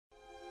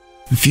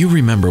Few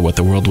remember what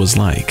the world was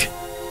like.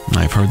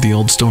 I've heard the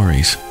old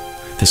stories.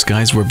 The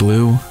skies were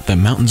blue, the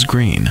mountains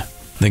green.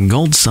 The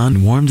gold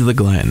sun warmed the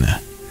glen.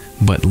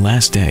 But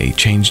last day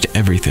changed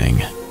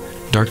everything.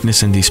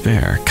 Darkness and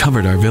despair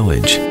covered our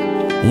village.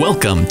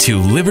 Welcome to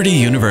Liberty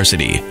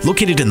University,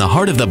 located in the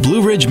heart of the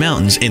Blue Ridge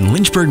Mountains in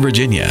Lynchburg,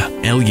 Virginia.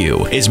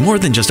 LU is more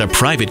than just a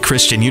private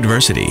Christian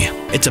university.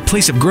 It's a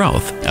place of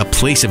growth, a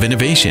place of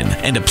innovation,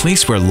 and a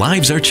place where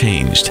lives are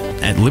changed.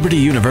 At Liberty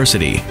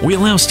University, we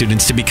allow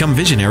students to become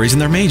visionaries in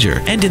their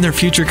major and in their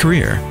future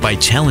career by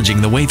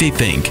challenging the way they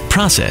think,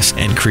 process,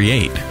 and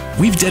create.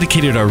 We've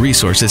dedicated our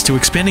resources to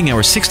expanding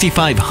our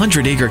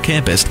 6,500-acre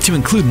campus to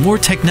include more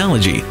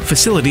technology,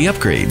 facility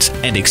upgrades,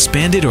 and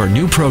expanded or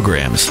new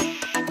programs.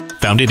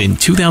 Founded in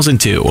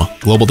 2002,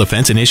 Global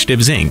Defense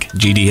Initiatives Inc.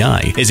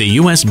 (GDI) is a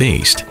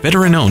U.S.-based,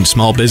 veteran-owned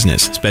small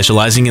business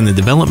specializing in the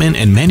development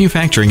and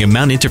manufacturing of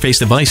mount interface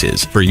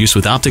devices for use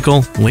with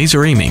optical,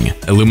 laser aiming,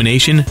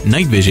 illumination,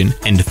 night vision,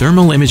 and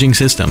thermal imaging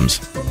systems.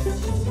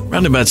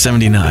 Round about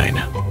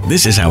 79,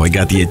 this is how I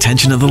got the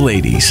attention of the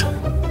ladies.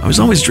 I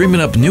was always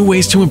dreaming up new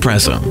ways to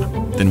impress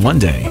them. Then one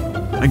day,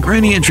 my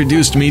granny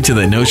introduced me to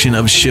the notion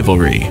of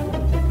chivalry.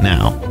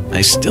 Now, I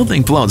still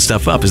think blowing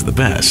stuff up is the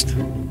best,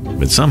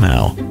 but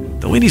somehow,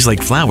 the ladies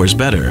like flowers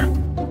better.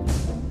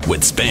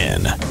 With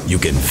SPAN, you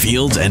can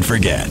field and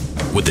forget.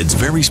 With its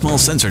very small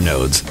sensor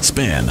nodes,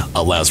 SPAN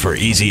allows for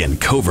easy and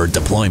covert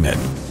deployment.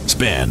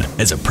 SPAN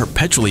is a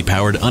perpetually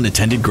powered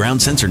unattended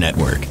ground sensor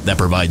network that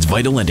provides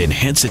vital and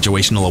enhanced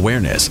situational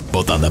awareness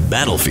both on the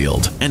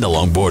battlefield and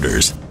along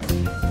borders.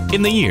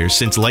 In the years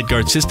since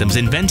LightGuard Systems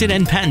invented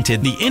and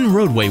patented the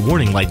in-roadway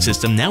warning light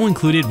system now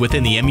included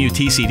within the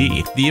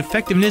MUTCD, the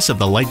effectiveness of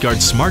the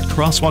LightGuard Smart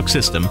Crosswalk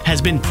system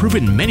has been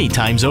proven many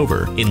times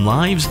over in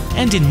lives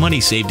and in money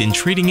saved in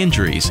treating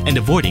injuries and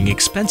avoiding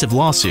expensive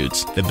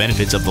lawsuits. The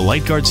benefits of the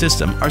LightGuard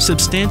system are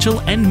substantial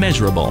and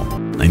measurable.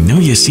 I know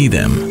you see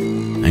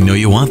them. I know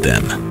you want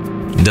them.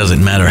 It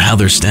doesn't matter how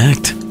they're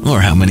stacked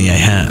or how many I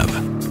have.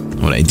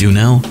 What I do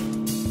know,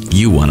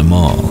 you want them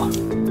all.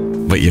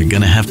 But you're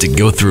gonna have to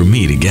go through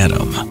me to get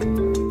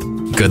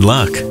them. Good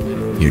luck.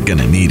 You're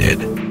gonna need it.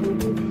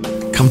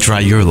 Come try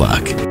your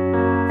luck.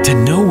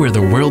 To know where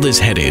the world is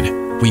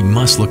headed, we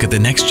must look at the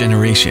next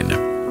generation.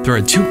 There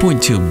are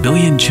 2.2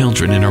 billion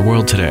children in our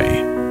world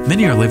today.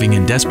 Many are living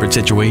in desperate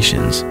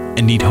situations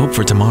and need hope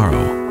for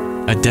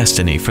tomorrow, a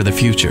destiny for the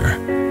future.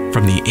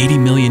 From the 80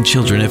 million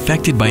children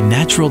affected by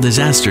natural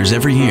disasters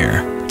every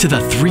year, to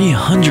the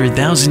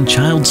 300,000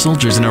 child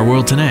soldiers in our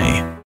world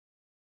today,